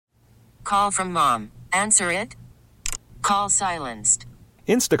Call from mom. Answer it. Call silenced.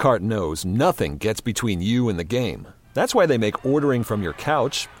 Instacart knows nothing gets between you and the game. That's why they make ordering from your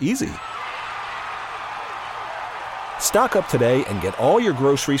couch easy. Stock up today and get all your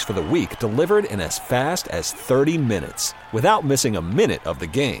groceries for the week delivered in as fast as 30 minutes without missing a minute of the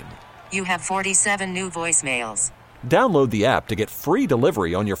game. You have 47 new voicemails. Download the app to get free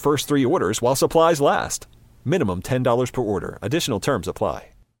delivery on your first 3 orders while supplies last. Minimum $10 per order. Additional terms apply.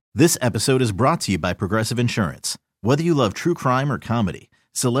 This episode is brought to you by Progressive Insurance. Whether you love true crime or comedy,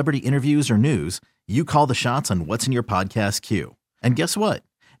 celebrity interviews or news, you call the shots on what's in your podcast queue. And guess what?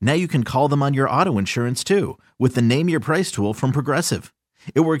 Now you can call them on your auto insurance too with the Name Your Price tool from Progressive.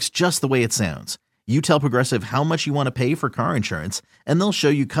 It works just the way it sounds. You tell Progressive how much you want to pay for car insurance, and they'll show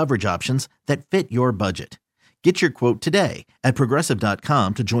you coverage options that fit your budget. Get your quote today at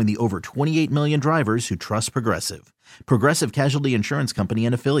Progressive.com to join the over 28 million drivers who trust Progressive. Progressive Casualty Insurance Company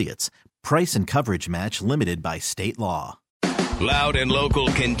and Affiliates. Price and coverage match limited by state law. Loud and Local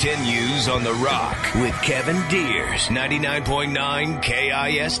continues on The Rock with Kevin Deers, 99.9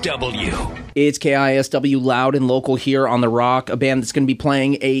 KISW. It's KISW Loud and Local here on The Rock, a band that's going to be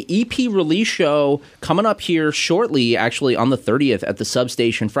playing a EP release show coming up here shortly, actually on the 30th at the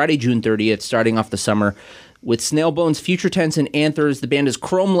Substation, Friday, June 30th, starting off the summer with Snailbones, Future Tense, and Anthers. The band is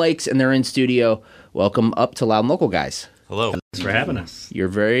Chrome Lakes, and they're in studio. Welcome up to Loud and Local, guys. Hello. Thanks for having us. You're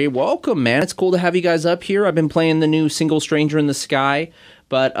very welcome, man. It's cool to have you guys up here. I've been playing the new single Stranger in the Sky,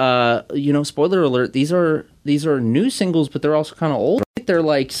 but, spoiler alert, these are new singles, but they're also kind of old. Right? They're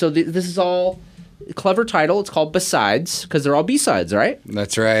like, this is all clever title. It's called Besides, because they're all B-sides, right?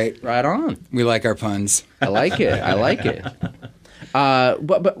 That's right. Right on. We like our puns. I like it.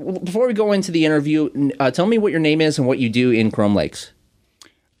 But before we go into the interview, tell me what your name is and what you do in Chrome Lakes.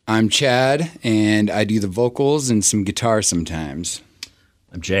 I'm Chad, and I do the vocals and some guitar sometimes.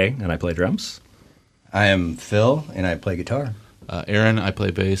 I'm Jay, and I play drums. I am Phil, and I play guitar. Aaron, I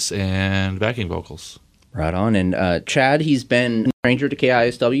play bass and backing vocals. Right on. And Chad, he's been a stranger to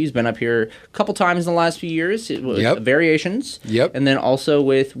KISW. He's been up here a couple times in the last few years. Variations. Yep. And then also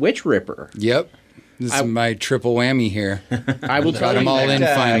with Witch Ripper. Yep. This is my triple whammy here. I will tell you. Got them all in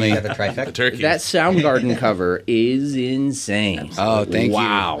finally. The trifecta. That Soundgarden cover is insane. Absolutely. Oh, thank you.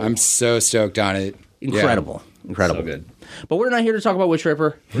 Wow. I'm so stoked on it. Incredible. Yeah. Incredible. So good. But we're not here to talk about Witch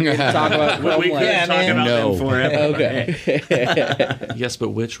Ripper. We're here to talk about We could talk about them forever. Okay. Yes, but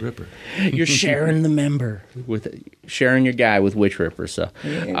which Ripper? You're sharing the member sharing your guy with Witch Ripper. So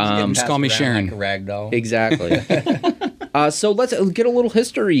just call me Sharon. Like a rag doll. Exactly. So let's get a little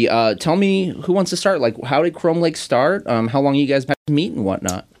history. Tell me who wants to start. Like, how did Chrome Lake start? How long you guys meet and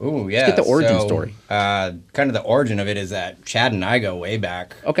whatnot? Ooh, yeah. Let's get the origin story. Kind of the origin of it is that Chad and I go way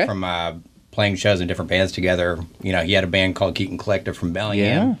back. Okay. From playing shows in different bands together. You know, he had a band called Keaton Collective from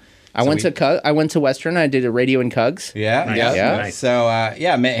Bellingham. Yeah. I went to Western. I did a radio in Cugs. Yeah, Nice. yeah. Nice. So,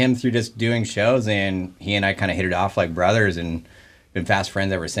 I met him through just doing shows, and he and I kind of hit it off like brothers and been fast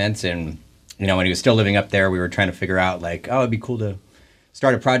friends ever since. And, you know, when he was still living up there, we were trying to figure out, like, oh, it'd be cool to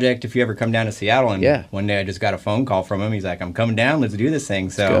start a project if you ever come down to Seattle. And one day I just got a phone call from him. He's like, I'm coming down. Let's do this thing.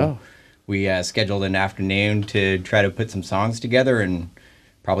 So we scheduled an afternoon to try to put some songs together. And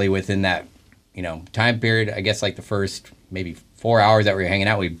probably within that, time period, I guess like the first maybe 4 hours that we were hanging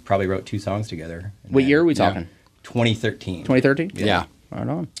out, we probably wrote 2 songs together. What year are we talking? 2013. 2013? Yeah. Right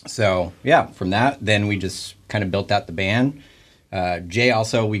on. So, from that, then we just kind of built out the band. Jay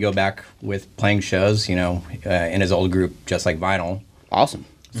also, we go back with playing shows, in his old group, Just Like Vinyl. Awesome.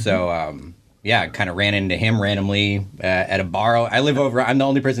 So, kind of ran into him randomly at a bar. I'm the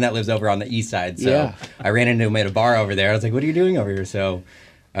only person that lives over on the east side. So I ran into him at a bar over there. I was like, what are you doing over here? So,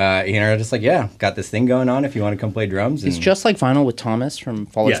 just like, got this thing going on if you want to come play drums. It's Just Like Vinyl with Thomas from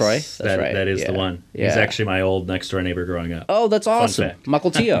Fall of Troy. That's right. That is the one. Yeah. He's actually my old next-door neighbor growing up. Oh, that's awesome. fact.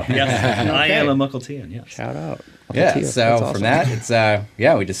 Mukilteo. Yes, I Okay. am a Mukiltean, yes. Shout out. Yeah, Mukilteo. so That's awesome. from that,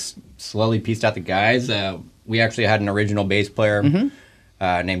 it's, we just slowly pieced out the guys. We actually had an original bass player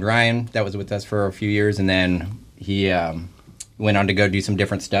named Ryan that was with us for a few years, and then he went on to go do some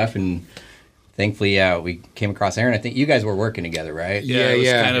different stuff, and thankfully we came across Aaron. I think you guys were working together, right? Yeah, it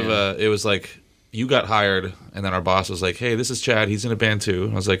was kind of it was like you got hired, and then our boss was like, hey, this is Chad. He's in a band too.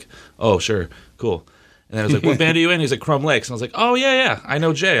 And I was like, oh, sure, cool. And then I was like, what band are you in? He's like, Chrome Lakes. And I was like, oh, yeah, I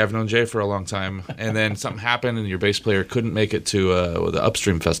know Jay. I've known Jay for a long time. And then something happened, and your bass player couldn't make it to the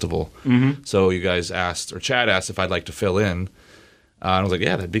Upstream Festival. Mm-hmm. So you guys asked, or Chad asked if I'd like to fill in. And I was like,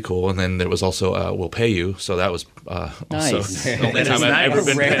 yeah, that'd be cool. And then there was also, we'll pay you. So that was Nice. also the only time I've ever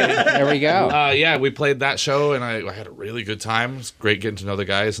been paid. There we go. We played that show, and I had a really good time. It was great getting to know the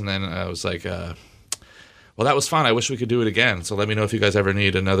guys. And then I was like, well, well, that was fun. I wish we could do it again. So let me know if you guys ever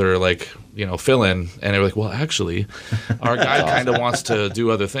need another, fill-in. And they were like, well, actually, our guy kind of wants to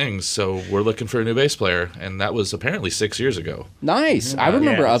do other things, so we're looking for a new bass player. And that was apparently 6 years ago. Nice. I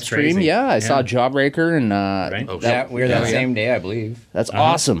remember it's Upstream. crazy. I saw Jawbreaker and Right. We were that same day, I believe. that's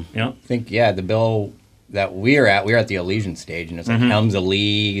awesome. Yeah. I think, the bill that we were at the Elysian stage, and it's like Helms of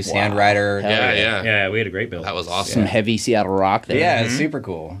Lee, Sandrider. Yeah. Yeah, we had a great bill. That was awesome. Some heavy Seattle rock there. Yeah, it's super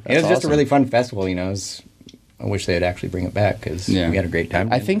cool. It was just awesome. a really fun festival, I wish they'd actually bring it back because we had a great time.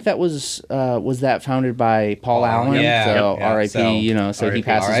 I think that was that founded by Paul Allen. Yeah. So Yeah. R.I.P. So, So he R.I.P.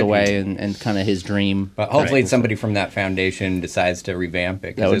 passes R.I.P. away and kind of his dream. But hopefully somebody from that foundation decides to revamp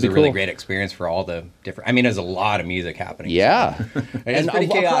it That would because it was be a really cool. great experience for all the different. I mean, there's a lot of music happening. Yeah, It's and pretty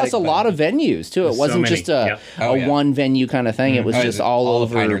across chaotic, a lot of venues too. It There's so wasn't many. just a Yep. one venue kind of thing. It was just all of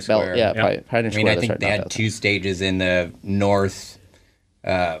over Pioneer Belt. Square. Yeah, Yep. Pioneer I Square. mean, I that's think right, they not had that. 2 stages in the north.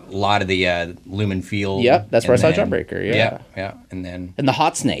 A lot of the Lumen Field. Yep, that's where I and saw then- Jawbreaker. Yeah, and then and the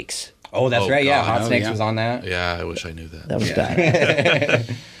Hot Snakes. that's Oh, right. Yeah, God. Hot Oh, Snakes yeah. was on that. Yeah, I wish I knew that. That was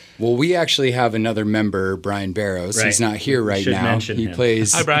bad. Well, we actually have another member, Brian Barrows. Right. He's not here right Should now. mention He him.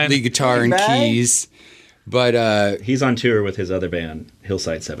 plays Hi, Brian. lead guitar and Brian. keys. But He's on tour with his other band,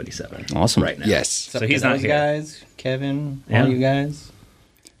 Hillside 77. Awesome. Right now. yes. So he's to not those here. guys, Kevin, Yeah. all you guys.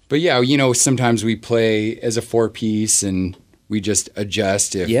 But yeah, sometimes we play as a 4-piece and we just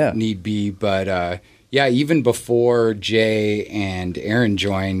adjust if need be. But even before Jay and Aaron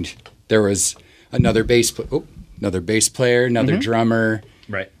joined, there was another bass player, another drummer.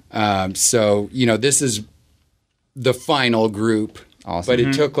 Right. So this is the final group. Awesome. But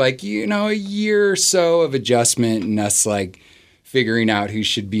it took a year or so of adjustment and us figuring out who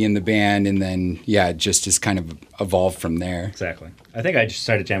should be in the band, and then it just has kind of evolved from there. Exactly. I think I just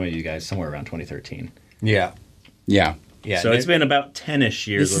started jamming with you guys somewhere around 2013. Yeah. Yeah. Yeah. So it's been about 10-ish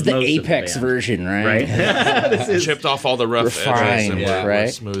years. This is with the most of Apex band. version, right? Right? Chipped off all the rough Refined, edges and we're right?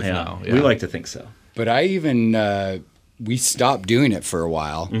 smooth Yeah. now. We like to think so. But I even we stopped doing it for a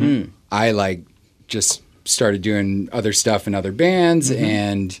while. I just started doing other stuff in other bands,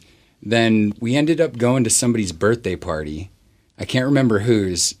 and then we ended up going to somebody's birthday party. I can't remember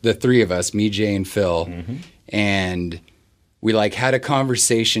whose. The 3 of us, me, Jay, and Phil, and we had a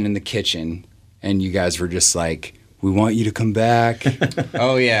conversation in the kitchen, and you guys were just like, "We want you to come back."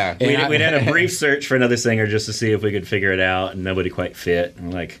 Oh yeah. We'd had a brief search for another singer just to see if we could figure it out, and nobody quite fit. And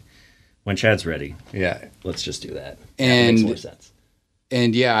we're like, when Chad's ready, Yeah. let's just do that. And- that makes more sense.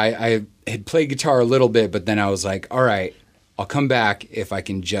 And I had played guitar a little bit, but then I was like, all right, I'll come back if I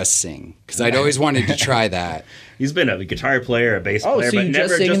can just sing. Because I'd always wanted to try that. He's been a guitar player, a bass player, so but you just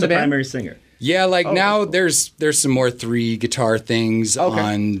never sing in just the a band? primary singer. Yeah, now there's some more 3 guitar things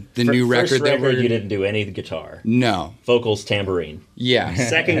on the new First record that we're... you didn't do any guitar. No. Vocals, tambourine. Yeah.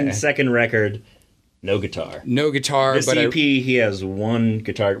 Second record, no guitar. No guitar, This but EP, he has one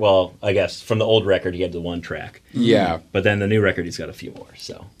guitar. Well, I guess from the old record, he had the one track. yeah. But then the new record, he's got a few more.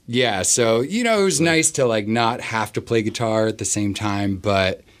 So Yeah, so, it was nice to, not have to play guitar at the same time,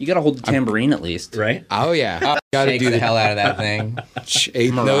 but... You got to hold the tambourine at least. right. Oh, yeah. Got to Shake do the hell out of that thing.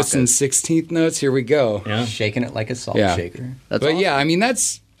 8th notes and 16th notes. Here we go. Yeah. Shaking it like a salt Yeah. shaker. That's But awesome. yeah, I mean,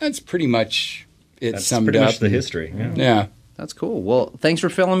 that's pretty much it That's summed pretty up. much the history. Yeah. Yeah. That's cool. Well, thanks for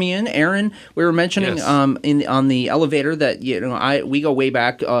filling me in, Aaron. We were mentioning Yes. on the elevator that we go way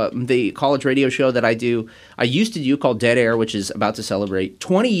back. The college radio show that I used to do called Dead Air, which is about to celebrate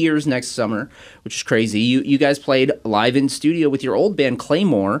 20 years next summer, which is crazy. You guys played live in studio with your old band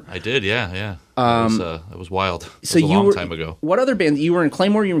Claymore. I did, yeah. That was wild. It So was a you long were time ago. What other band? You were in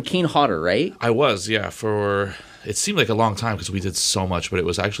Claymore. You were in Keen Hodder, right? I was, yeah, for... It seemed like a long time because we did so much, but it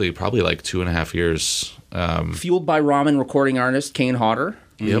was actually probably 2.5 years. Fueled by Ramen recording artist Kane Hodder.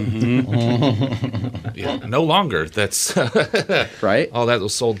 Yep. Yeah, no longer. That's Right. all that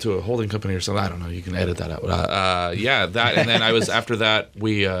was sold to a holding company or something. I don't know. You can edit that out. That, and then after that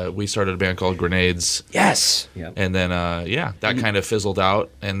we started a band called Grenades, Yes. and then that kind of fizzled out,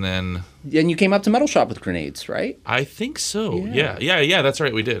 and then And you came up to Metal Shop with Grenades, right? I think so. Yeah. That's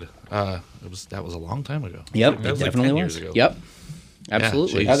right. We did. That was a long time ago. Yep. That was It like definitely 10 was. years ago. Yep.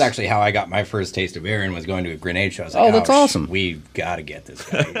 Absolutely. geez. That was actually how I got my first taste of Aaron, was going to a Grenade show. I was like, Oh, that's awesome. We've got to get this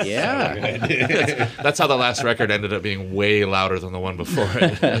guy. Yeah. That's how the last record ended up being way louder than the one before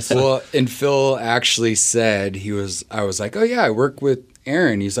it. Well, and Phil actually said I was like, oh yeah, I work with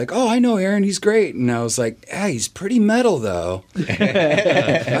Aaron. He's like, oh, I know Aaron. He's great. And I was like, yeah, he's pretty metal though.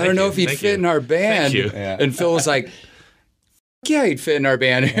 I don't know if he'd Thank fit you. in our band. Thank you. Yeah. And Phil was like, yeah, he'd fit in our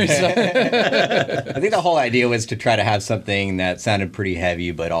band. I think the whole idea was to try to have something that sounded pretty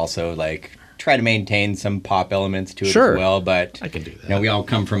heavy, but also like try to maintain some pop elements to it Sure. as well. But I can do that. You know, we all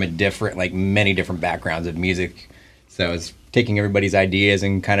come from many different backgrounds of music, so it's taking everybody's ideas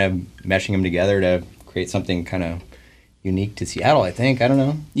and kind of meshing them together to create something kind of unique to Seattle. I think. I don't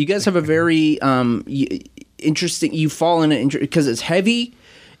know. You guys have a very interesting. You fall in it because it's heavy,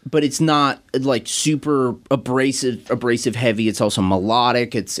 but it's not like super abrasive heavy. It's also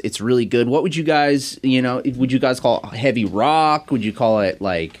melodic. It's really good. What would you guys, would you guys call it heavy rock? Would you call it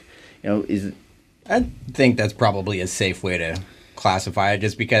I think that's probably a safe way to classify it,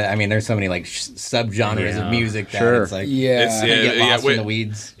 just because there's so many subgenres of music that it's like get lost in the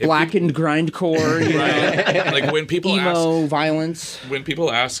weeds. Blackened grindcore, Like when people emo ask, violence. when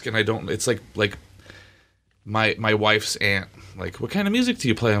people ask, and I don't, it's like my wife's aunt, like, what kind of music do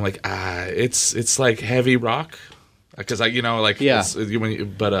you play? I'm like, it's like heavy rock, because do you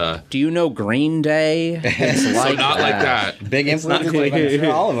know Green Day? It's so not like that. Big influences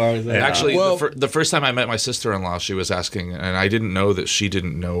for all of ours. Yeah. Actually, the first time I met my sister-in-law, she was asking, and I didn't know that she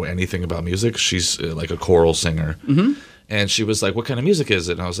didn't know anything about music. She's like a choral singer. Mm-hmm. And she was like, what kind of music is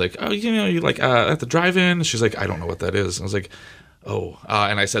it? And I was like, oh, you like at the drive-in? She's like, I don't know what that is. And I was like, oh.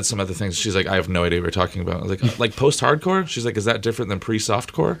 And I said some other things. She's like, I have no idea what you're talking about. I was like post-hardcore? She's like, is that different than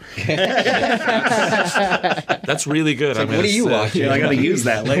pre-softcore? That's really good. Like, what are you watching? I got to use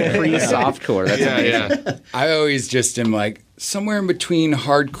that later. Pre-softcore. That's yeah. I always just am like somewhere in between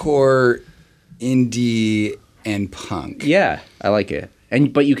hardcore, indie, and punk. Yeah, I like it.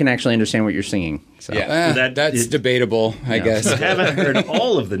 But you can actually understand what you're singing. So. Yeah, that's debatable, I guess. I haven't heard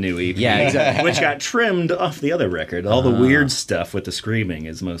all of the new EP, which got trimmed off the other record. All the weird stuff with the screaming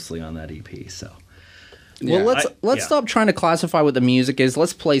is mostly on that EP. So, well, let's stop trying to classify what the music is.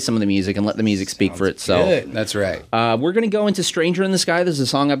 Let's play some of the music and let the music speak for itself. Good. That's right. We're going to go into Stranger in the Sky. This is a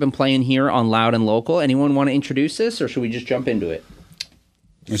song I've been playing here on Loud and Local. Anyone want to introduce this, or should we just jump into it?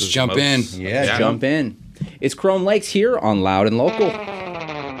 Let's jump in. Yeah, jump in. It's Chrome Lakes here on Loud and Local.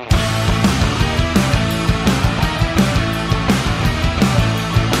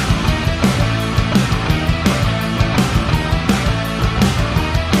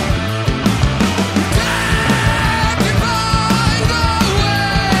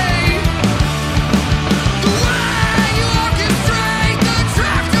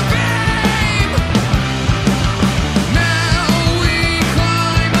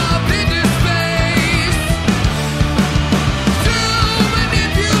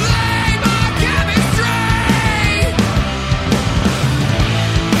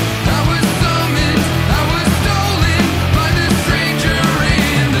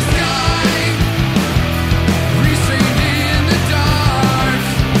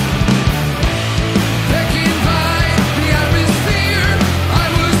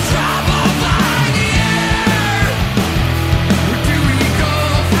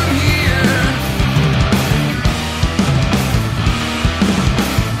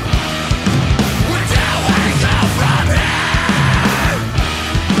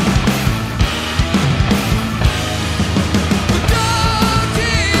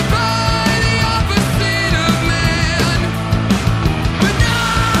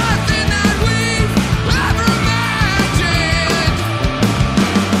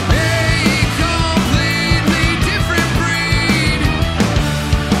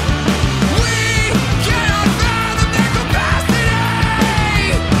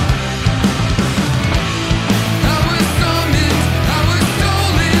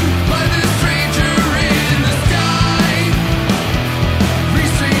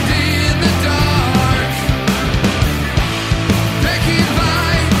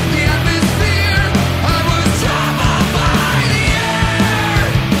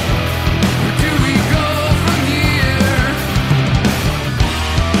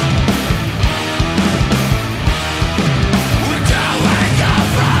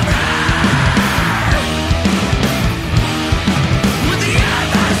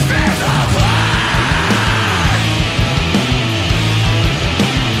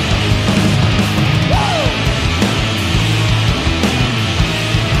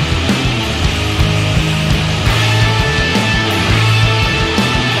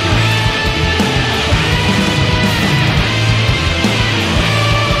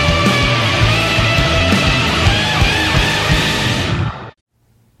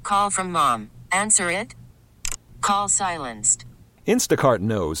 Call from mom. Answer it. Call silenced. Instacart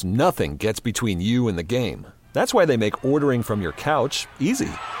knows nothing gets between you and the game. That's why they make ordering from your couch easy.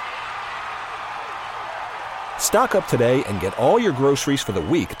 Stock up today and get all your groceries for the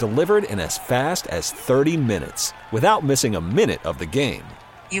week delivered in as fast as 30 minutes without missing a minute of the game.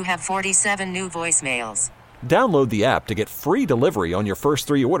 You have 47 new voicemails. Download the app to get free delivery on your first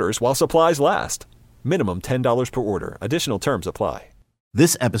 3 orders while supplies last. Minimum $10 per order. Additional terms apply.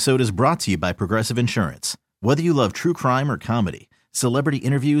 This episode is brought to you by Progressive Insurance. Whether you love true crime or comedy, celebrity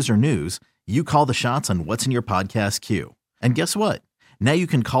interviews or news, you call the shots on what's in your podcast queue. And guess what? Now you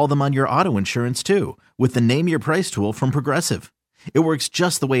can call them on your auto insurance too with the Name Your Price tool from Progressive. It works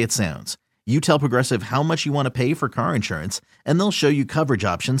just the way it sounds. You tell Progressive how much you want to pay for car insurance, and they'll show you coverage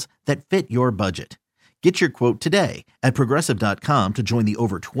options that fit your budget. Get your quote today at Progressive.com to join the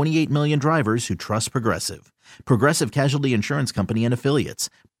over 28 million drivers who trust Progressive. Progressive Casualty Insurance Company and Affiliates.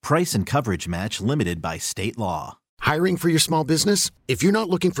 Price and coverage match limited by state law. Hiring for your small business? If you're not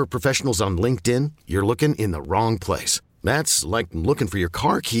looking for professionals on LinkedIn, you're looking in the wrong place. That's like looking for your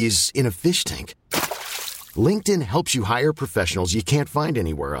car keys in a fish tank. LinkedIn helps you hire professionals you can't find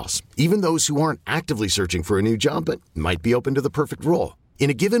anywhere else, even those who aren't actively searching for a new job but might be open to the perfect role. In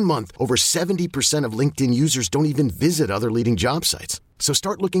a given month, over 70% of LinkedIn users don't even visit other leading job sites. So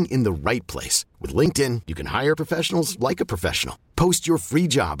start looking in the right place. With LinkedIn, you can hire professionals like a professional. Post your free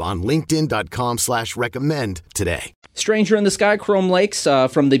job on linkedin.com/recommend today. Stranger in the Sky, Chrome Lakes,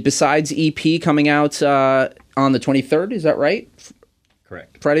 from the Besides EP coming out on the 23rd. Is that right?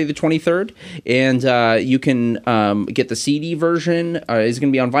 Correct. Friday the 23rd. And you can get the CD version. Is it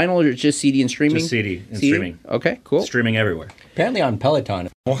going to be on vinyl or just CD and streaming? Just CD and streaming. Okay, cool. Streaming everywhere. Apparently on Peloton.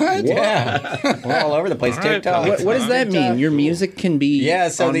 What? Yeah. We're all over the place. All right, TikTok. What does that mean? Your music can be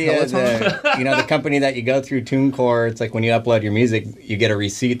So on the Peloton? the company that you go through, TuneCore, it's like when you upload your music, you get a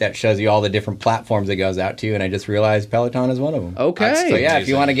receipt that shows you all the different platforms it goes out to, and I just realized Peloton is one of them. Okay. So yeah, if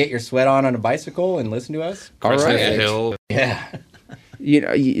you amazing. want to get your sweat on a bicycle and listen to us, All Cresting right. a hill. yeah.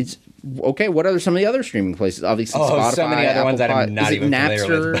 It's okay. What are some of the other streaming places? Obviously, Spotify, so many other Apple ones that I'm Pod- not is it even familiar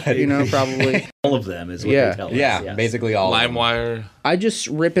Napster, with, but- probably. All of them is what Yeah. they tell us. Yeah, yes. basically all of them. LimeWire. I just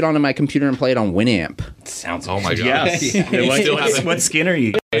rip it onto my computer and play it on Winamp. Sounds Oh my god. Yes. You still have What skin are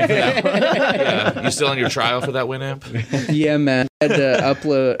you? Yeah. You still on your trial for that Winamp? Yeah, man. I had to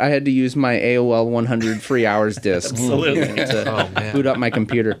upload. I had to use my AOL 100 free hours disc Absolutely. to Oh man. boot up my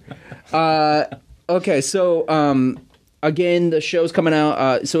computer. Okay, so again, the show's coming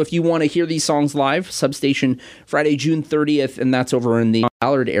out. So if you want to hear these songs live, Substation Friday, June 30th, and that's over in the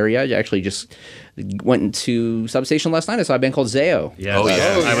Ballard area. I actually just went into Substation last night. I saw a band called Zayo. Yes. Oh,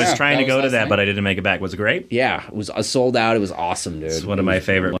 yeah. I was trying That to go was to last that, night? but I didn't make it back. Was it great? Yeah, it was sold out. It was awesome, dude. It's one of my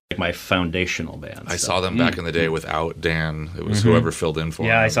favorite, my foundational bands. I saw them back in the day without Dan. It was whoever filled in for him.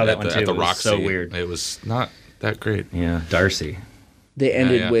 Yeah, I saw that at one the, too. At the It was Roxy. so weird. It was not that great. Yeah, Darcy. They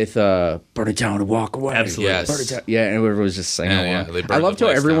ended yeah. with "Burn It Down and Walk Away." Absolutely. Yes. Burn it down. Yeah, and everyone was just singing Yeah, along. they burned I loved the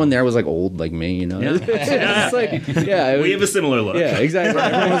how place everyone down. there was like old, like me. You know, Yeah. It's like, yeah, it was- We have a similar look. yeah, exactly.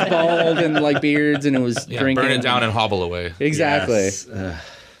 Everyone was bald and like beards, and it was Yeah, drinking. burn it down and hobble away. Exactly. Yes.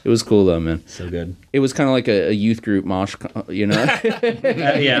 It was cool though, man. So good. It was kind of like a youth group mosh, you know.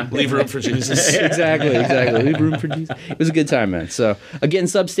 Yeah. Leave room for Jesus. exactly. Leave room for Jesus. It was a good time, man. So again,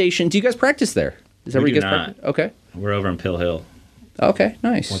 Substation. Do you guys practice there? Is that We where you do guys not. practice? Okay. We're over on Pill Hill. Okay.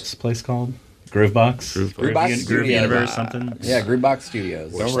 Nice. What's the place called? Groovebox? Groovebox Groove Universe, Studios. something? Yeah, Groovebox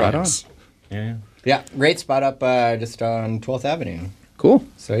Studios. right on. Yeah. Yeah, great spot up just on 12th Avenue. Cool.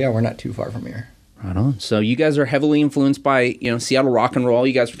 So yeah, we're not too far from here. Right on. So you guys are heavily influenced by, Seattle rock and roll.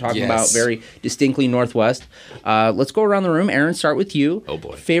 You guys were talking about Yes. very distinctly Northwest. Let's go around the room. Aaron, start with you. Oh,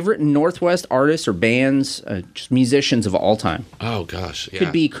 boy. Favorite Northwest artists or bands, just musicians of all time. Oh gosh. Yeah.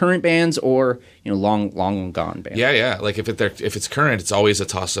 Could be current bands or long gone bands. Yeah. Like if it's current, it's always a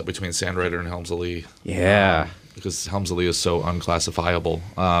toss up between Sandwriter and Helmsley. Yeah. Because Helmsley is so unclassifiable.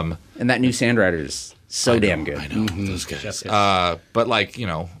 And that new Sandwriter is so damn good. I know those guys. But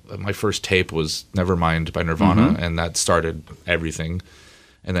my first tape was Nevermind by Nirvana, and that started everything.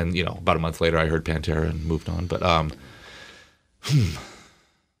 And then about a month later, I heard Pantera and moved on. But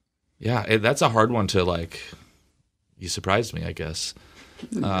yeah, that's a hard one to like. You surprised me, I guess.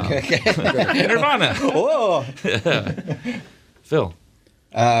 Nirvana. Whoa! Phil.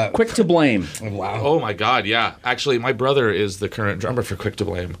 Quick to Blame. Wow. Oh my God, yeah. Actually, my brother is the current drummer for Quick to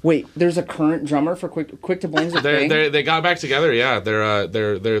Blame. Wait, there's a current drummer for Quick to Blame's a thing? They got back together. Yeah,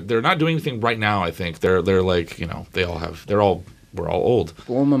 they're not doing anything right now. I think they're like we're all old.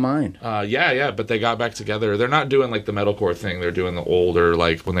 Blowing my mind. Yeah. But they got back together. They're not doing like the metalcore thing. They're doing the older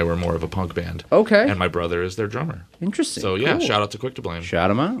like when they were more of a punk band. Okay. And my brother is their drummer. Interesting. So yeah, Cool. shout out to Quick to Blame. Shout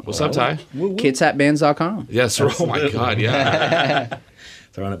them out. What's up, Ty? Kitsatbands.com. Yes. Oh my God. Yeah.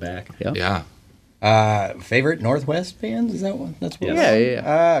 Throwing it back. Yeah. Yeah. Favorite Northwest bands? Is that one? That's what.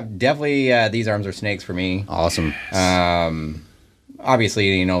 Yeah. Definitely. These Arms Are Snakes for me. Awesome.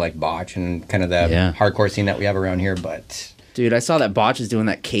 Obviously, like Botch and kind of the Yeah. hardcore scene that we have around here, but Dude, I saw that Botch is doing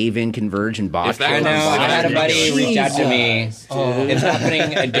that cave-in converge and Botch. I know. I had a buddy reach out to me. It's happening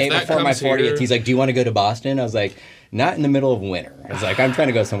a day before my 40th. He's like, "Do you want to go to Boston?" I was like, "Not in the middle of winter." I was like, "I'm trying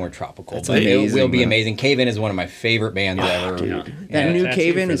to go somewhere tropical." That's but amazing, it will be man. amazing. Cave-in is one of my favorite bands ever. Dude. That new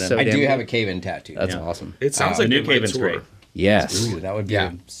Cave-in is so I damn do good. have a Cave-in tattoo. That's awesome. It sounds like the new they might Cave-in's tour. great. Yes. Ooh, that would be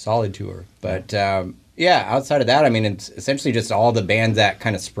a solid tour. But outside of that, I mean, it's essentially just all the bands that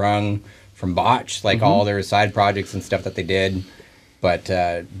kind of sprung from Botch, like all their side projects and stuff that they did. But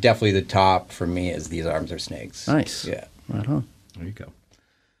definitely the top for me is These Arms Are Snakes. Nice. Yeah. Right on. There you go.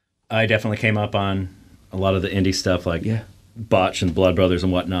 I definitely came up on a lot of the indie stuff like Botch and Blood Brothers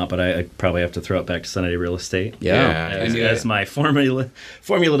and whatnot, but I probably have to throw it back to Sunday Real Estate. As my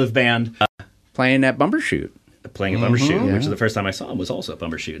formulative band. Playing at Bumbershoot. Playing at Bumbershoot, which is the first time I saw him was also at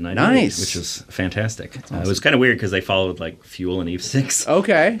Bumbershoot in 98, Nice. which is fantastic. It was kind of weird because they followed like Fuel and Eve 6.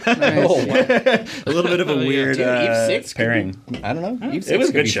 Okay. Nice. A little bit of a weird Dude, Eve 6 pairing. I don't know. Eve 6 It was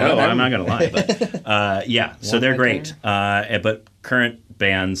a could good be show. fun. I'm not going to lie, but so they're great. But current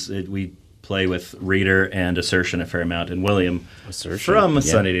bands, we play with Reader and Assertion a fair amount, and William from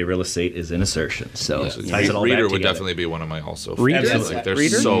Sunday Day Real Estate is in Assertion. So it ties it all Reader back would together. definitely be one of my also. Reader? favorites. Like, they're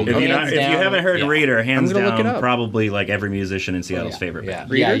Reader? so good. If you haven't heard Reader, hands gonna look it down, up. probably like every musician in Seattle's favorite band.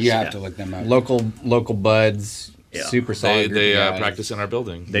 Yeah, you have to look them up. Local buds, Yeah. super solid. group They of guys. practice in our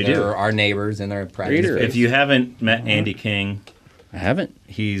building. They They're do. our neighbors and they're practice. Reader. If you haven't met Andy King, I haven't.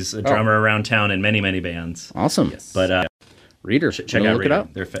 he's a drummer around town in many, many bands. Awesome. But Reader. check Gonna out look Reader. it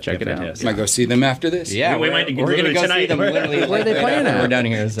up. They're check it out. fantastic. Might go see them after this. Yeah, We we're might going to go tonight. see them literally. Where are they playing at? We're down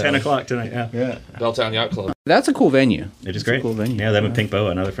here. So. 10 o'clock tonight, yeah. Belltown Yacht Club. That's a cool venue. It is It's a great. cool venue. Yeah, them and Pink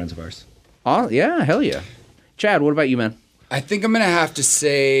Boa and other friends of ours. Oh, yeah, hell yeah. Chad, what about you, man? I think I'm going to have to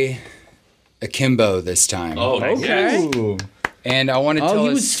say Akimbo this time. Oh, Okay. Ooh. And I want to tell Oh,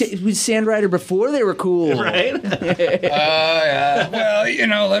 he us... was Sandrider before they were cool. Right?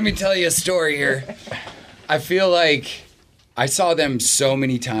 Well, let me tell you a story here. I feel like I saw them so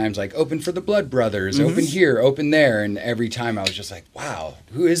many times, like open for the Blood Brothers, open here, open there, and every time I was just like, wow,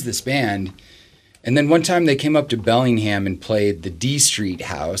 who is this band? And then one time they came up to Bellingham and played the D Street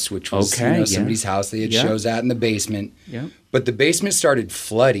house, which was somebody's house they had shows at in the basement. Yeah. But the basement started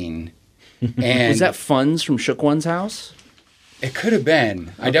flooding. And Was that Funds from Shook One's house? it could have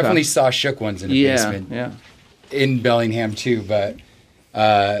been. I definitely saw Shook Ones in the basement. Yeah. In Bellingham too, but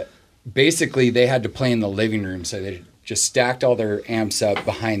basically they had to play in the living room, so they just stacked all their amps up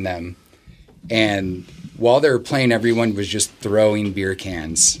behind them, and while they were playing, everyone was just throwing beer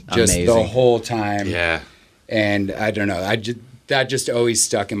cans just the Amazing. whole time. Yeah. And I don't know, that just always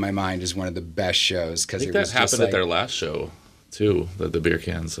stuck in my mind as one of the best shows I because think it that was just happened like, at their last show, too. The beer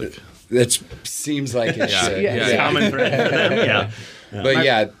cans. Like, that seems like it should. yeah. Common thread for them. Yeah. But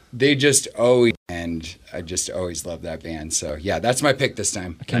yeah, they just always, and I just always love that band. So yeah, that's my pick this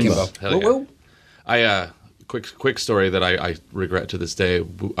time. Kimbo. Hell yeah. Quick story that I regret to this day.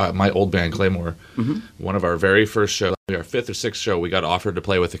 My old band Claymore, one of our very first shows, our fifth or sixth show, we got offered to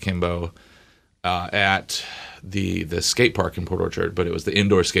play with Akimbo at the skate park in Port Orchard, but it was the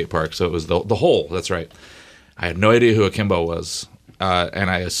indoor skate park, so it was the hole. That's right. I had no idea who Akimbo was, and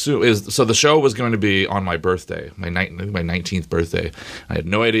I assume so. The show was going to be on my birthday, my 19th birthday. I had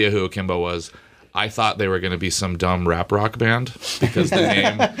no idea who Akimbo was. I thought they were going to be some dumb rap rock band because the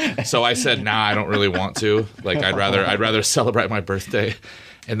name. So I said, "Nah, I don't really want to. Like, I'd rather celebrate my birthday."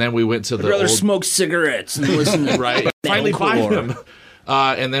 And then we went to the rather old, smoke cigarettes and listen to right. Finally buy metalcore. them.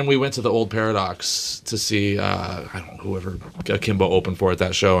 And then we went to the old Paradox to see, I don't know, whoever Akimbo opened for at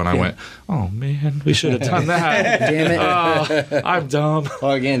that show. And I went, oh, man, we should have done that. Damn it. Oh, I'm dumb.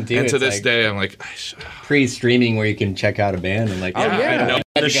 Well, again, dude, And to it's this like day, I'm like, pre-streaming where you can check out a band and like, yeah. I know.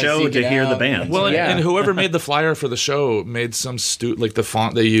 The show to hear the band. well, Yeah. and whoever made the flyer for the show made some like the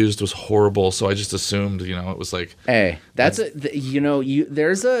font they used was horrible. So I just assumed, it was like, Hey, that's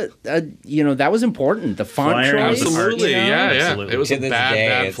there's that was important. The font Flyer, choice. absolutely, yeah. Absolutely. It was To a this bad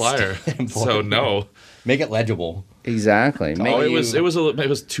day, flyer. it's still So important. no. Make it legible. Exactly. Oh, it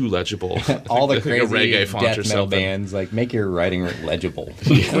was too legible. All the Like crazy a reggae font death or metal something. bands, like make your writing legible.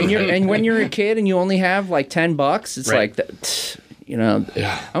 when you're a kid and you only have like $10, it's Right. like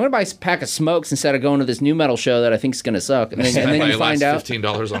I'm gonna buy a pack of smokes instead of going to this new metal show that I think is gonna suck. And then you find out.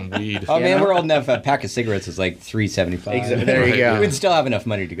 $15 on weed. Oh man, know? we're old enough. A pack of cigarettes is like $3.75. Exactly. There you go. We'd still have enough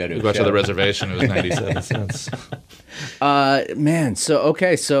money to go to. We a got show. to the reservation. It was 97 cents. Man,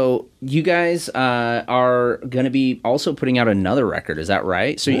 so you guys are gonna be also putting out another record. Is that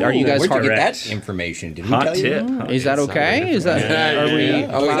right? So are you guys Where'd hard? you get Correct. that information? Did we Hot tell you? tip. Is that okay? Is that are we?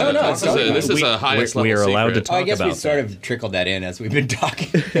 Oh, no, no. This is a highest we level are allowed to secret. talk I guess we about sort that. of trickled that in as we've been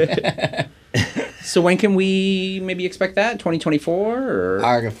talking. So when can we maybe expect that? 2024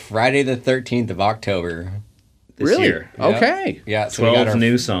 or Friday the 13th of October. This really? year. Okay. Yeah, so we got 12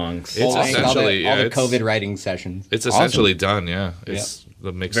 new songs. It's essentially all the COVID writing sessions. It's essentially done. Yeah, it's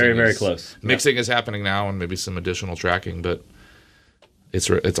the mixing. Very, very is- close. Mixing is happening now, and maybe some additional tracking, but it's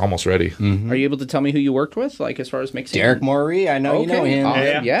almost ready. Are you able to tell me who you worked with, like as far as mixing? Derek Morey, I know you know him.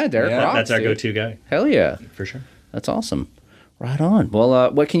 Awesome. Yeah, Derek rocks, That's our dude. go-to guy. Hell yeah. For sure. That's awesome. Right on.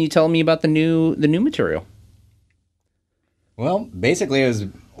 Well, what can you tell me about the new material? Well, basically, it was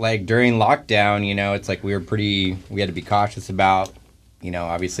like during lockdown, it's like we had to be cautious about,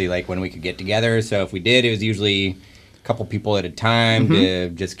 obviously like when we could get together. So if we did, it was usually a couple people at a time to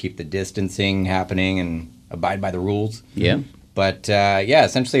just keep the distancing happening and abide by the rules. Yeah. But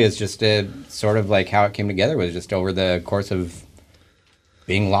essentially it's just sort of like how it came together was just over the course of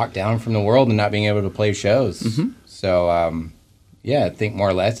being locked down from the world and not being able to play shows. So, I think more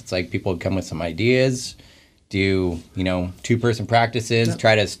or less it's like people would come with some ideas, do, 2-person practices,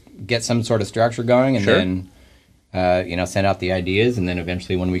 try to get some sort of structure going, and then, send out the ideas. And then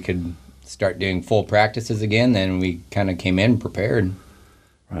eventually when we could start doing full practices again, then we kind of came in prepared.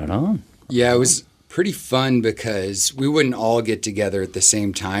 Right on. Yeah, it was pretty fun because we wouldn't all get together at the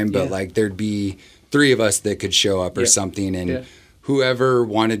same time, but like there'd be 3 of us that could show up or something, and whoever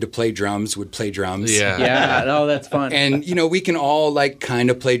wanted to play drums would play drums. Yeah. Yeah. No, that's fun. And we can all like kind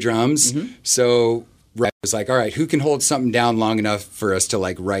of play drums. So it was like, all right, who can hold something down long enough for us to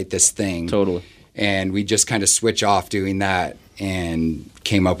like write this thing? Totally. And we just kind of switch off doing that and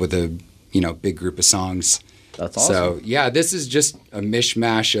came up with a big group of songs. That's awesome. So yeah, this is just a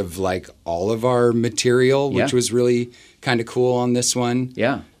mishmash of like all of our material, which was really kind of cool on this one.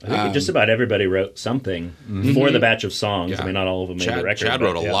 Yeah. I think just about everybody wrote something for the batch of songs. Yeah. I mean, not all of them made the record. Chad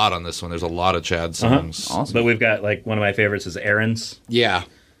wrote a lot on this one. There's a lot of Chad songs. Awesome. But we've got, like, one of my favorites is Aaron's. Yeah.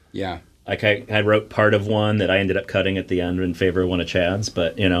 Yeah. Like, I wrote part of one that I ended up cutting at the end in favor of one of Chad's,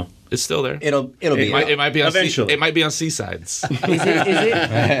 but, It's still there. It'll be It might be on eventually. It might be on C-sides.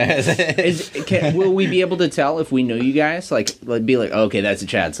 Will we be able to tell if we know you guys? Like be like, okay, that's a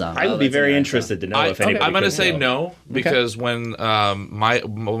Chad song. I would be very interested to know if anybody I'm going to could say tell. no because when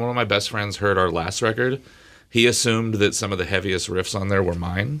one of my best friends heard our last record, he assumed that some of the heaviest riffs on there were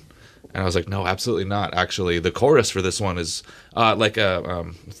mine. And I was like, no, absolutely not. Actually, the chorus for this one is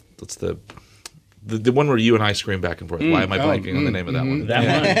what's the one where you and I scream back and forth. Why am I blanking on the name of that one?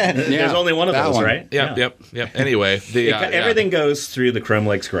 That one. There's only one of those, one. right? Yep. Anyway, Everything goes through the Chrome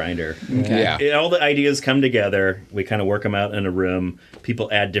Lakes grinder. Yeah. All the ideas come together. We kind of work them out in a room. People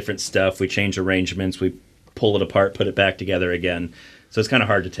add different stuff. We change arrangements. We pull it apart, put it back together again. So it's kind of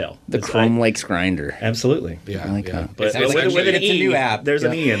hard to tell. The Chrome Lakes Grinder. Absolutely. Yeah, I like that. But It's with an a E, new app. There's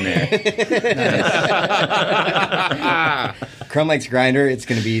an E in there. Chrome Lakes Grinder, it's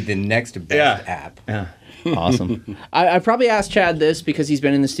going to be the next best app. Yeah. Awesome. I probably asked Chad this because he's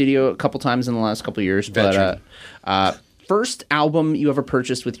been in the studio a couple times in the last couple of years. But first album you ever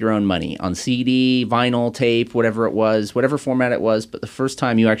purchased with your own money on CD, vinyl, tape, whatever it was, whatever format it was. But the first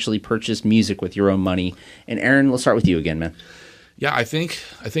time you actually purchased music with your own money. And Aaron, let's start with you again, man. Yeah, I think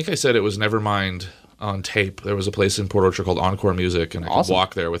I said it was Nevermind on tape. There was a place in Port Orchard called Encore Music, and I could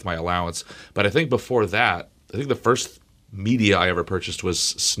walk there with my allowance. But I think before that, the first media I ever purchased was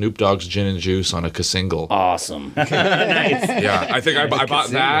Snoop Dogg's Gin and Juice on a casingle. Awesome. Nice. Yeah, I think I bought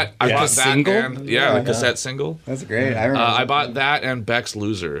that. I bought that single? and the cassette single. That's great. I remember. I bought that and Beck's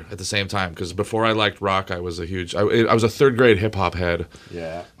Loser at the same time because before I liked rock, I was a 3rd grade hip hop head.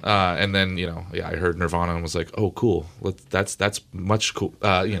 Yeah. And then I heard Nirvana and was like, oh, cool. That's much cool.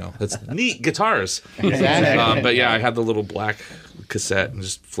 That's neat guitars. Exactly. But yeah, I had the little black cassette and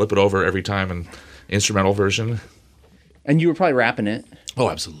just flip it over every time and instrumental version. And you were probably rapping it.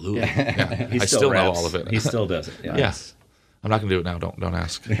 Oh, absolutely. Yeah. He I still know raps. all of it. He still does it. Yeah. Yes. I'm not gonna do it now. Don't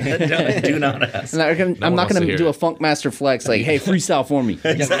ask. Do not ask. I'm not wants going to to hear do it. a Funk Master flex like, hey, freestyle for me.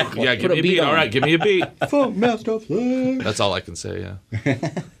 Exactly. Yeah, give Put me a a beat beat. on. All right, give me a beat. Funk Master Flex. That's all I can say. Yeah.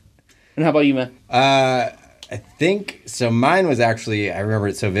 And how about you, man? I think so. Mine was actually, I remember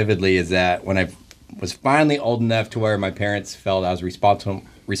it so vividly, is that when I was finally old enough to where my parents felt I was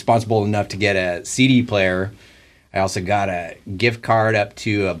responsible enough to get a CD player. I also got a gift card up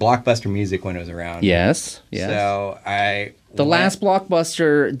to Blockbuster Music when it was around. Yes. So The last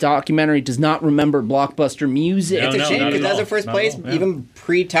Blockbuster documentary does not remember Blockbuster music. It's a shame because that was the first place, even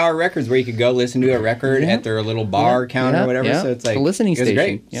pre-Tower Records, where you could go listen to a record at their little bar counter or whatever. So it's like a listening it was station.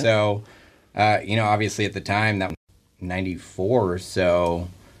 great. Yeah. So, obviously at the time that was 94, so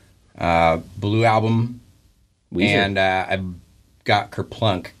Blue Album, Weezer. and I got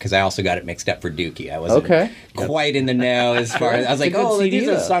Kerplunk because I also got it mixed up for Dookie. I wasn't quite in the know as far as I was like, oh, these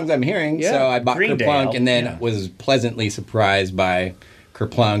are the songs I'm hearing. Yeah. So I bought Kerplunk and then was pleasantly surprised by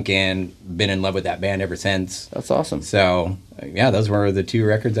Kerplunk and been in love with that band ever since. That's awesome. So yeah, those were the 2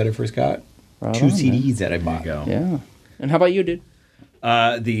 records that I first got. Right 2 CDs that I bought. Yeah. And how about you, dude?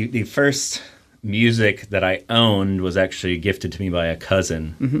 The first music that I owned was actually gifted to me by a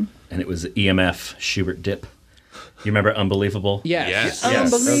cousin, and it was EMF Schubert Dip. You remember Unbelievable? Yes.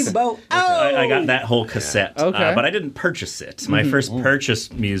 Unbelievable. Okay. I got that whole cassette, but I didn't purchase it. My first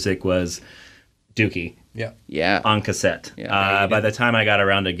purchase music was Dookie. Yeah. On cassette. Yeah. By the time I got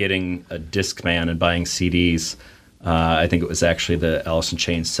around to getting a Discman and buying CDs, I think it was actually the Alice in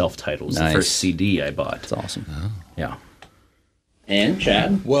Chains self-titles, the first CD I bought. That's awesome. Oh. Yeah. And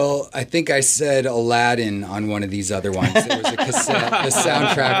Chad? Well, I think I said Aladdin on one of these other ones. There was a cassette, the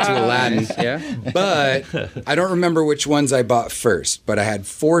soundtrack to Aladdin. Yeah. But I don't remember which ones I bought first, but I had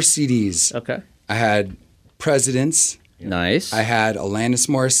 4 CDs. Okay. I had Presidents. Nice. I had Alanis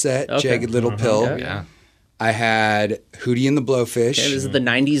Morissette, Jagged Little Pill. Yeah. I had Hootie and the Blowfish. Okay, this is the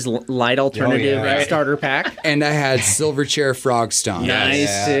 90s light alternative starter pack. And I had Silverchair Frog Stomp.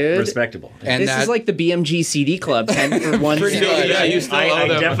 Nice, dude. Respectable. And this is like the BMG CD Club, 10 for 1 CD. Yeah, you still I owe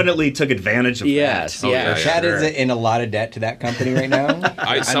them. definitely took advantage of that. Yes, yeah. Chad is in a lot of debt to that company right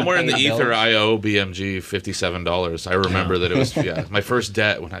now. Somewhere in the paying ether, bills. I owe BMG $57. I remember that it was my first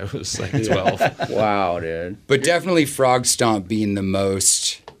debt when I was like 12. Wow, dude. But definitely Frog Stomp being the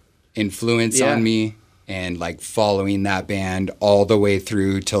most influence on me. And like following that band all the way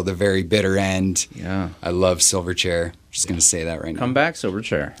through till the very bitter end. Yeah. I love Silverchair. Just going to say that right now. Come back,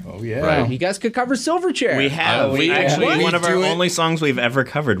 Silverchair. Oh, yeah. Right. You guys could cover Silverchair. We have. One of our do it. only songs we've ever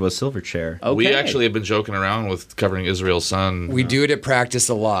covered was Silverchair. Okay. We actually have been joking around with covering Israel's Son. We do it at practice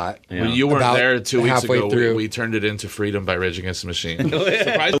a lot. When you weren't About there 2 weeks halfway ago, through. we turned it into Freedom by Rage Against the Machine.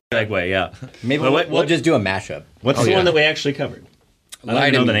 Surprisingly, Segue, yeah. Maybe But we'll just do a mashup. What's the one that we actually covered? I don't Lie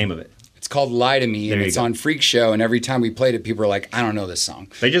even to know the Me. name of it. It's called Lie to Me, and you it's go. on Freak Show. And every time we played it, people were like, I don't know this song.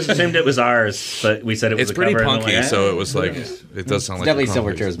 They just assumed it was ours, but we said it was it's a pretty cover. and punky, they're like, so it was like, it does sound like Definitely a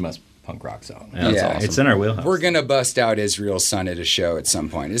punk Silverchair's most punk rock song. Yeah. It's in our wheelhouse. We're going to bust out Israel's Son at a show at some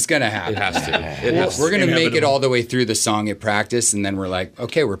point. It's going to happen. It has to. It has to. We're going to make it Inevitable. all the way through the song at practice, and then we're like,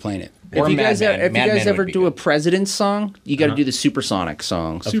 okay, we're playing it. If you guys, Madman. Madman ever would be do a good. President's song, you got to do the Supersonic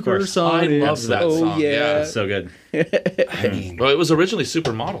song. course. Supersonic. I love that oh, song. Yeah. It's so good. Well, it was originally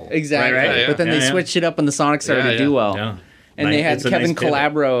Supermodel. Exactly. Right, yeah. But then they Yeah, yeah. switched it up and the Sonic started to do well. Yeah. And they had It's a Kevin nice pivot.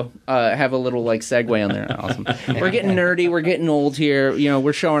 Calabro have a little like segue on there. Awesome. We're getting nerdy. We're getting old here. You know,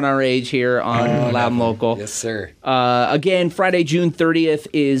 we're showing our age here on Loud and Local. Yes, sir. Again, Friday, June 30th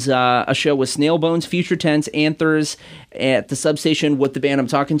is a show with Snail Bones, Future Tense, Anthers at the Substation with the band I'm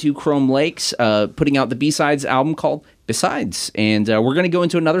talking to, Chrome Lakes, putting out the B-Sides album called Besides. And we're going to go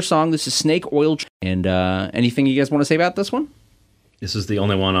into another song. This is Snake Oil. And anything you guys want to say about this one? This is the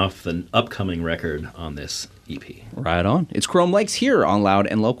only one off the upcoming record on this E EP. Right on. It's Chrome Lakes here on Loud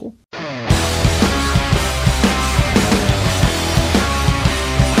and Local.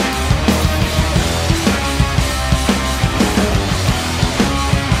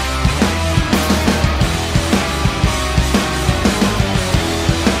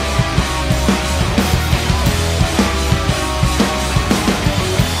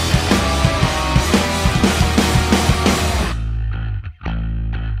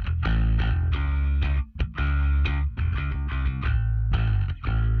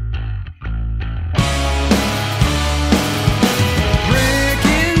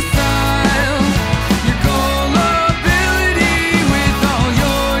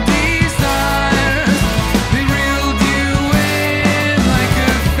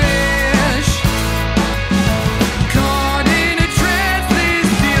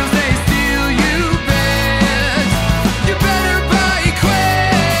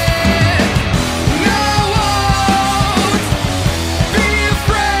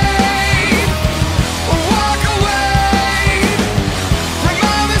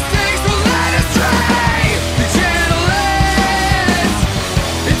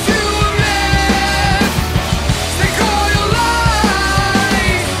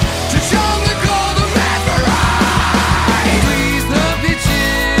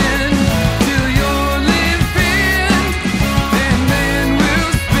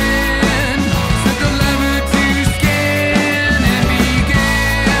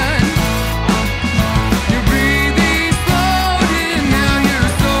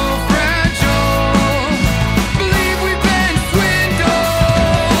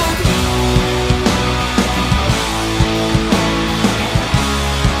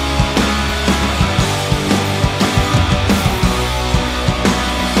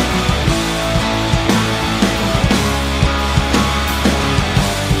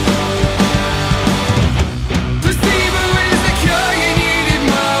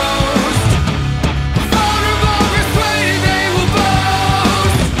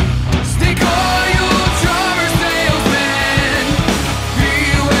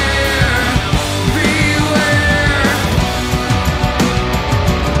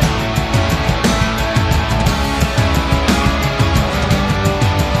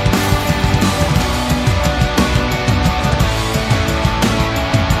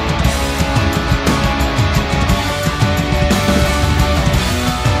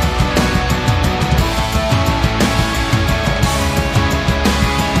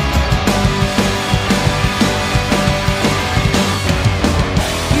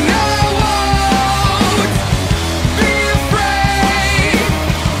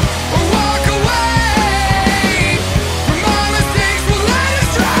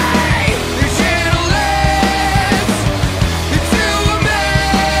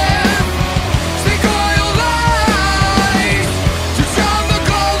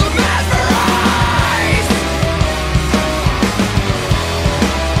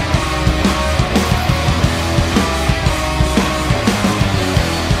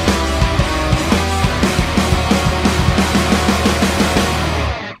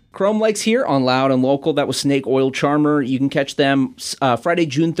 Chrome Lakes here on Loud and Local. That was Snake Oil Charmer. You can catch them Friday,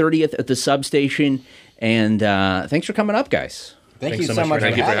 June 30th at the Substation. And thanks for coming up, guys. Thank you so much for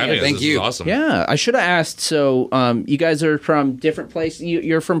having us. Thank you. This is awesome. Yeah, I should have asked. So you guys are from different places.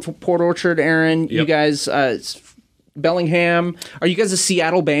 You're from Port Orchard, Aaron. Yep. You guys, Bellingham. Are you guys a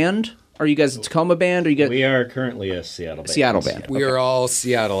Seattle band? Are you guys a Tacoma band? Or you guys? We are currently a Seattle band. Seattle band. We are all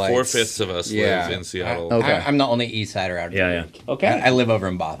Seattleites. 4/5 of us live in Seattle. Okay. I'm the only East Sider out here. Yeah. Okay. I live over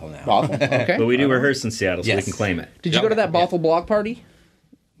in Bothell now. Bothell. Okay. But we do rehearse in Seattle, so we Yes. can claim it. Did you go to that Bothell block party?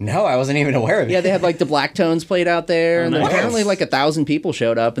 No, I wasn't even aware of it. Yeah, they had like the Black Tones played out there, and then nice. apparently like 1,000 people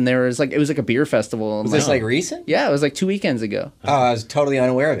showed up, and there was like it was like a beer festival. And Was this like recent? Yeah, it was like 2 weekends ago. Oh, I was totally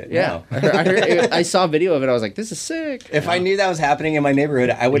unaware of it. Yeah, No. I saw a video of it. I was like, this is sick. If I knew that was happening in my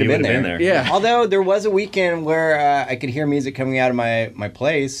neighborhood, I would have You been would've there. been there. Yeah. Although there was a weekend where I could hear music coming out of my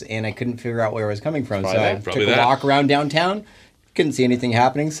place, and I couldn't figure out where it was coming from. So I Probably took a that. walk around downtown. Couldn't see anything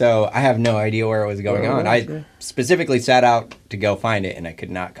happening, so I have no idea where it was going on. I specifically sat out to go find it, and I could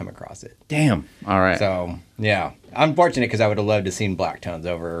not come across it. Damn. All right. So, yeah. Unfortunate, because I would have loved to seen Black Tones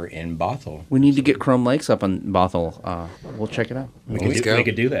over in Bothell. We need to get Chrome Lakes up on Bothell. We'll check it out. We Let's go.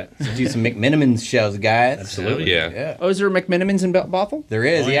 could do that. Do some McMinimans shows, guys. Absolutely. Yeah. Oh, is there a McMinimans in Bothell? There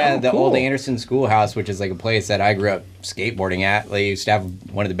is, yeah? the Cool. old Anderson Schoolhouse, which is like a place that I grew up skateboarding at. They used to have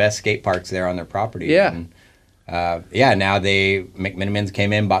one of the best skate parks there on their property. Yeah. And, now McMinimans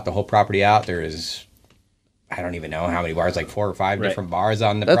came in, bought the whole property out. There's, I don't even know how many bars, like 4 or 5 Right. different bars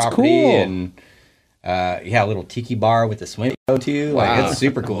on the That's property. cool. And a little tiki bar with a swing to go to. Wow. Like, it's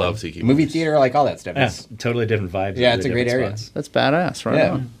super cool. Love tiki Movie bars. theater, like all that stuff. Yeah, It's- totally different vibes. Yeah, really it's a great different area. spots. That's badass, right?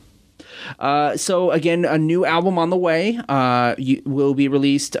 Yeah. On. So again, a new album on the way. Will be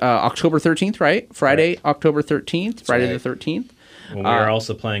released October 13th, right? Friday, October 13th. Friday right. the 13th. Well, we're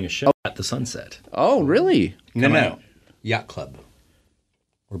also playing a show at the Sunset. Oh, really? No. Yacht Club.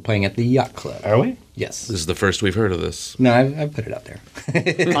 We're playing at the Yacht Club. Are we? Yes. This is the first we've heard of this. No, I've put it up there.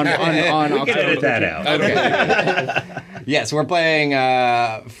 on We can October edit that 13th? out. Yes, we're playing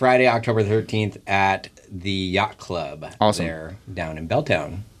Friday, October 13th at the Yacht Club. Awesome. There down in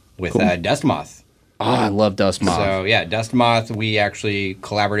Belltown with Dust Moth. Oh, I love Dust Moth. So, yeah, Dust Moth, we actually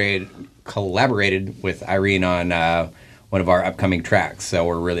collaborated with Irene on one of our upcoming tracks. So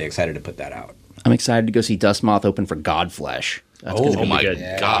we're really excited to put that out. I'm excited to go see Dust Moth open for Godflesh. That's gonna Oh be my good.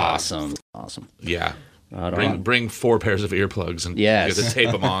 God. awesome. Yeah. Right on. Bring 4 pairs of earplugs and Yes. get to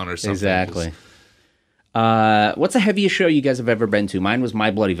tape them on or something. Exactly. What's the heaviest show you guys have ever been to? Mine was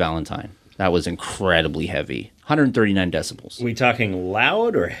My Bloody Valentine. That was incredibly heavy. 139 decibels. We talking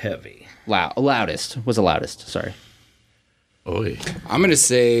loud or heavy? Loudest. Was the loudest. Sorry. Oy. I'm going to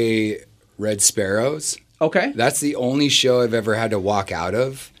say Red Sparrows. Okay. That's the only show I've ever had to walk out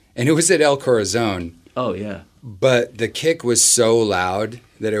of. And it was at El Corazon. Oh, yeah. But the kick was so loud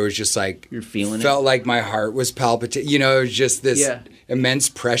that it was just like... You're feeling it? Felt like my heart was palpitating. You know, it was just this Yeah. immense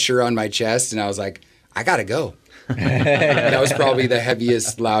pressure on my chest. And I was like, I got to go. That was probably the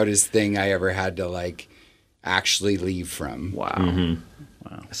heaviest, loudest thing I ever had to like actually leave from. Wow.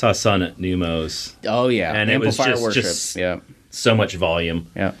 I saw Sun at Neumos. Oh, yeah. And it was Amplifier just- worship. just- Yeah. So much volume.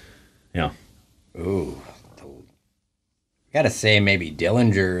 Yeah. Yeah. Ooh. Gotta say, maybe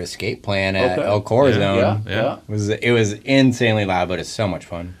Dillinger Escape Plan at Okay. El Corazon. Yeah. It was insanely loud, but it's so much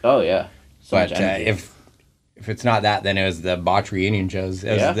fun. Oh, yeah. So But much energy. if it's not that, then it was the Botch reunion shows.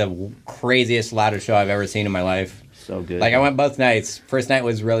 It was Yeah. the craziest, loudest show I've ever seen in my life. So good. Like, I went both nights. First night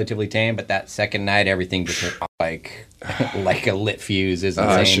was relatively tame, but that second night, everything just went off like a lit fuse. Is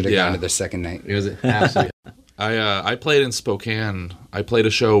I insane. should have Yeah. gone to the second night. It was absolutely. I played in Spokane. I played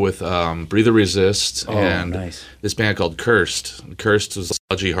a show with Breathe Resist and nice. this band called Cursed. Cursed was a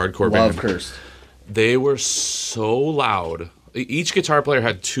sludgy hardcore Love band. Cursed. They were so loud. Each guitar player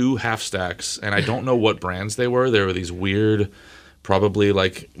had 2 half stacks, and I don't know what brands they were. They were these weird, probably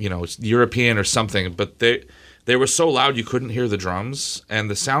like, European or something, but they were so loud you couldn't hear the drums, and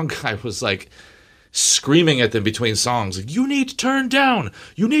the sound guy was like screaming at them between songs, like, you need to turn down,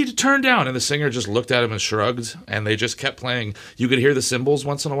 and the singer just looked at him and shrugged, and they just kept playing. You could hear the cymbals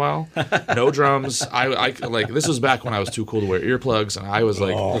once in a while, no drums. I like, this was back when I was too cool to wear earplugs, and I was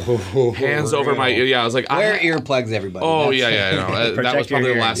like, hands over my ear. Yeah, I was like, Wear earplugs, everybody. oh That's- yeah, no, that was Protect your probably the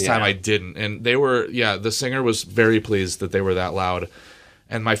hearing. last time I didn't, and they were, the singer was very pleased that they were that loud.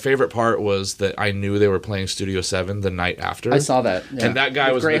 And my favorite part was that I knew they were playing Studio 7 the night after. I saw that. Yeah. And that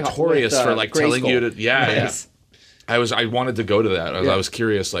guy With was notorious for like Gray telling you Skull. to Nice. I wanted to go to that. Yeah. I was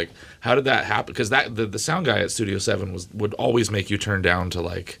curious, like, how did that happen? Because the sound guy at Studio 7 would always make you turn down to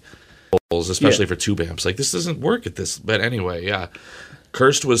like vocals, especially for tube amps. Like, this doesn't work at this. But anyway, yeah,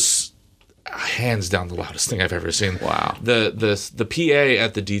 Cursed was hands down the loudest thing I've ever seen. Wow. The PA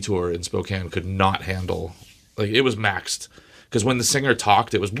at the Detour in Spokane could not handle, like, it was maxed. Because when the singer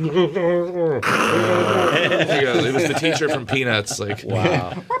talked, it was it was the teacher from Peanuts. Like,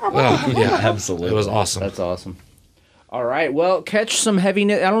 wow. Yeah, Absolutely. it was awesome. That's awesome. All right, well, catch some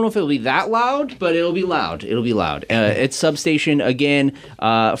heaviness. I don't know if it'll be that loud, but it'll be loud. It'll be loud. It's Substation again,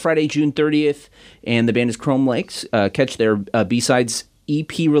 Friday, June 30th, and the band is Chrome Lakes. Catch their B-Sides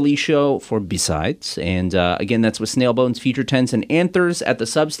EP release show for B-Sides. And again, that's with Snail Bones, Future Tense, and Anthers at the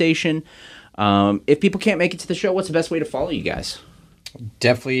Substation. If people can't make it to the show, what's the best way to follow you guys?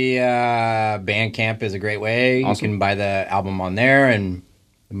 Definitely Bandcamp is a great way. Awesome. You can buy the album on there, and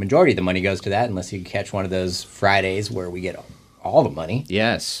the majority of the money goes to that, unless you catch one of those Fridays where we get all the money.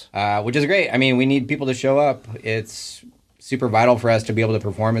 Yes. Which is great. I mean, we need people to show up. It's super vital for us to be able to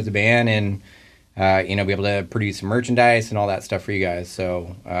perform as a band and, be able to produce some merchandise and all that stuff for you guys.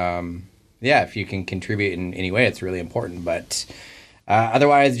 So, if you can contribute in any way, it's really important. But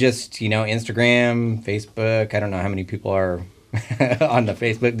otherwise, just, Instagram, Facebook. I don't know how many people are on the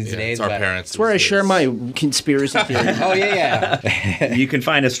Facebook these days. It's our parents. That's where I share my conspiracy theory. Oh, yeah. You can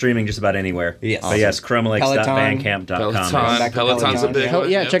find us streaming just about anywhere. Yes. But yes, chromolakes.bandcamp.com. Peloton's a big one.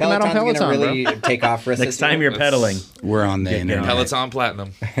 Yeah, check them out on Peloton's Peloton, gonna really take off for us. Next time you're pedaling. We're on the internet. Peloton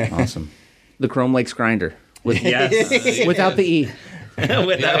Platinum. Awesome. The Chrome Lakes Grinder. Yes. Without the E.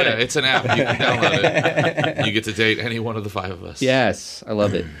 Without it. It's an app. You can download it. You get to date any one of the 5 of us. Yes, I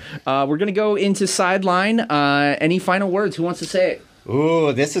love it. We're going to go into Sideline. Any final words? Who wants to say it?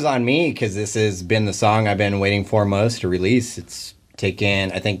 Ooh, this is on me because this has been the song I've been waiting for most to release. It's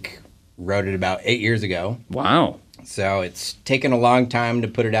taken, I think, wrote it about 8 years ago. Wow. So it's taken a long time to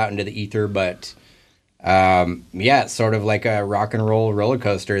put it out into the ether, but it's sort of like a rock and roll roller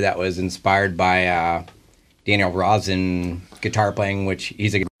coaster that was inspired by Daniel Rosen guitar playing, which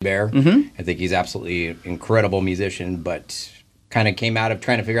he's a bear. Mm-hmm. I think he's absolutely incredible musician, but kind of came out of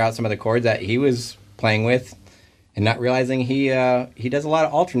trying to figure out some of the chords that he was playing with and not realizing he does a lot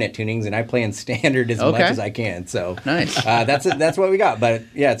of alternate tunings, and I play in standard as much as I can. So nice. That's what we got. But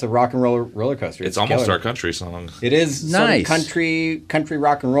yeah, it's a rock and roll roller coaster. It's almost killer. our country song. It is nice. sort of country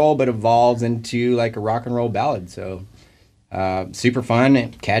rock and roll, but evolves into like a rock and roll ballad. So super fun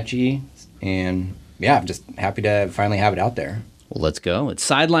and catchy, and I'm just happy to finally have it out there. Well, let's go. It's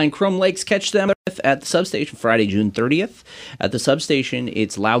Sideline Chrome Lakes. Catch them at the Substation Friday, June 30th. At the Substation,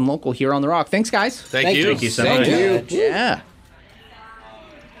 it's loud and local here on The Rock. Thanks, guys. Thank you. Thank you so much. Yeah.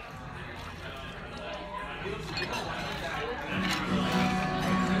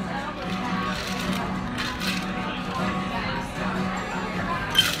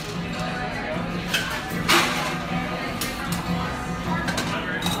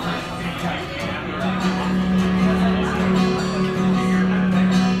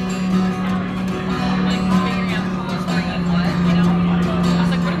 I was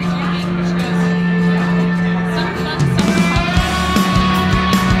like, what are we doing? She goes, some fun, some fun.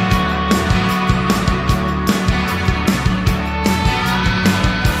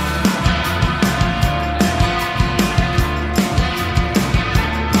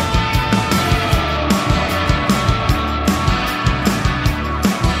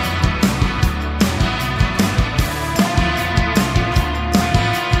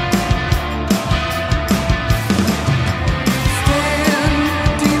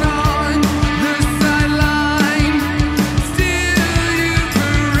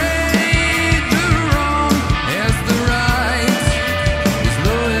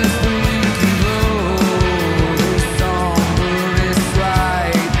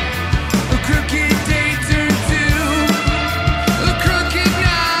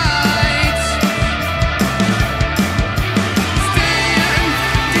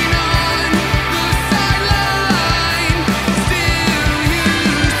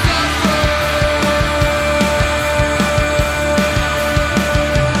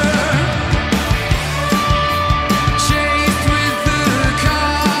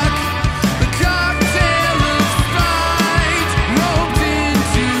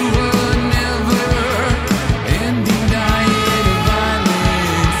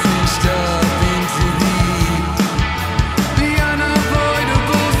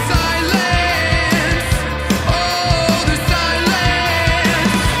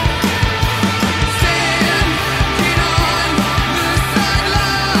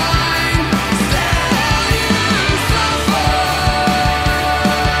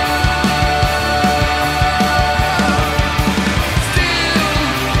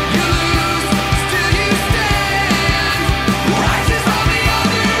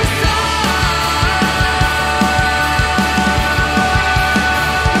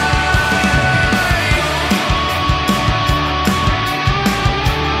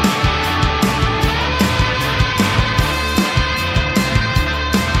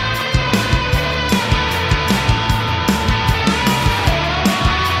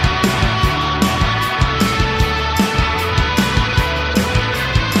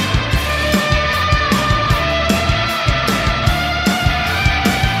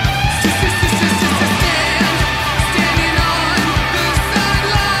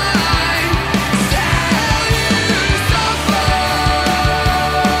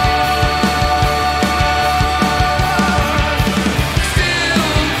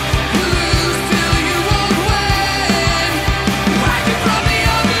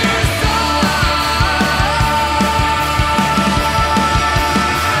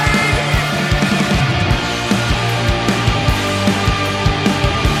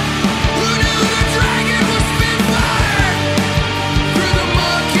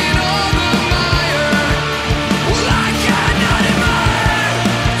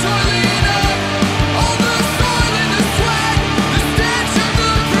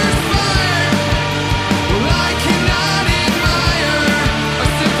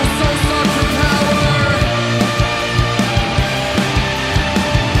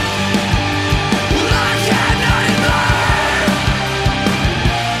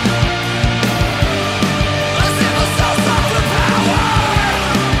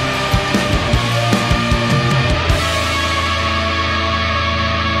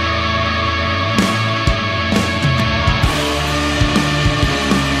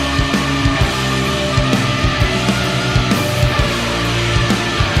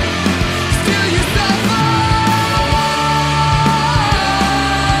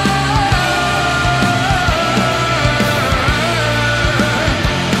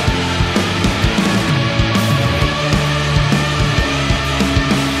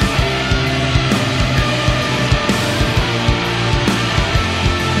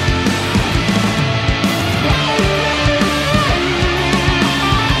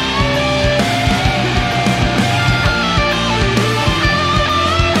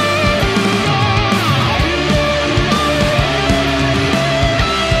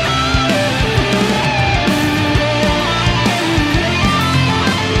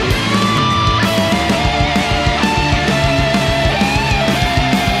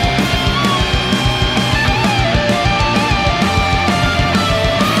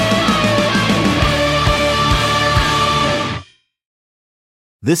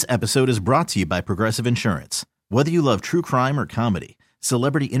 This episode is brought to you by Progressive Insurance. Whether you love true crime or comedy,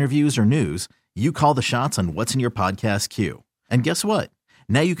 celebrity interviews or news, you call the shots on what's in your podcast queue. And guess what?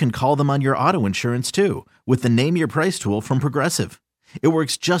 Now you can call them on your auto insurance too with the Name Your Price tool from Progressive. It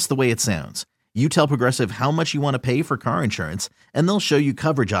works just the way it sounds. You tell Progressive how much you want to pay for car insurance, and they'll show you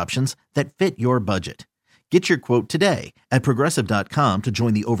coverage options that fit your budget. Get your quote today at Progressive.com to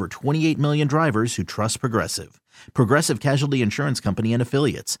join the over 28 million drivers who trust Progressive. Progressive Casualty Insurance Company and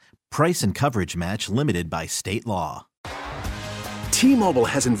Affiliates. Price and coverage match limited by state law. T-Mobile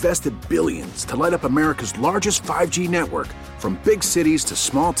has invested billions to light up America's largest 5G network, from big cities to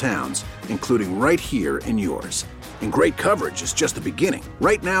small towns, including right here in yours. And great coverage is just the beginning.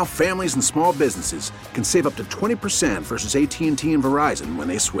 Right now, families and small businesses can save up to 20% versus AT&T and Verizon when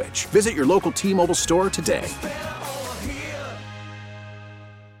they switch. Visit your local T-Mobile store today.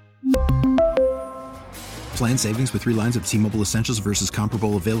 Plan savings with 3 lines of T-Mobile Essentials versus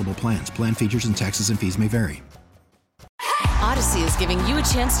comparable available plans. Plan features and taxes and fees may vary. Odyssey is giving you a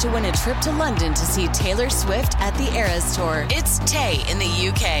chance to win a trip to London to see Taylor Swift at the Eras Tour. It's Tay in the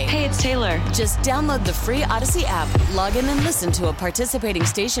UK. Hey, it's Taylor. Just download the free Odyssey app, log in and listen to a participating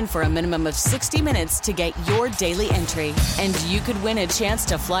station for a minimum of 60 minutes to get your daily entry. And you could win a chance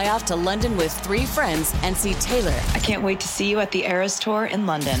to fly off to London with 3 friends and see Taylor. I can't wait to see you at the Eras Tour in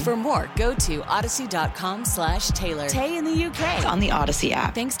London. For more, go to odyssey.com/Taylor. Tay in the UK. It's on the Odyssey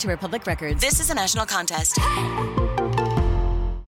app. Thanks to Republic Records. This is a national contest.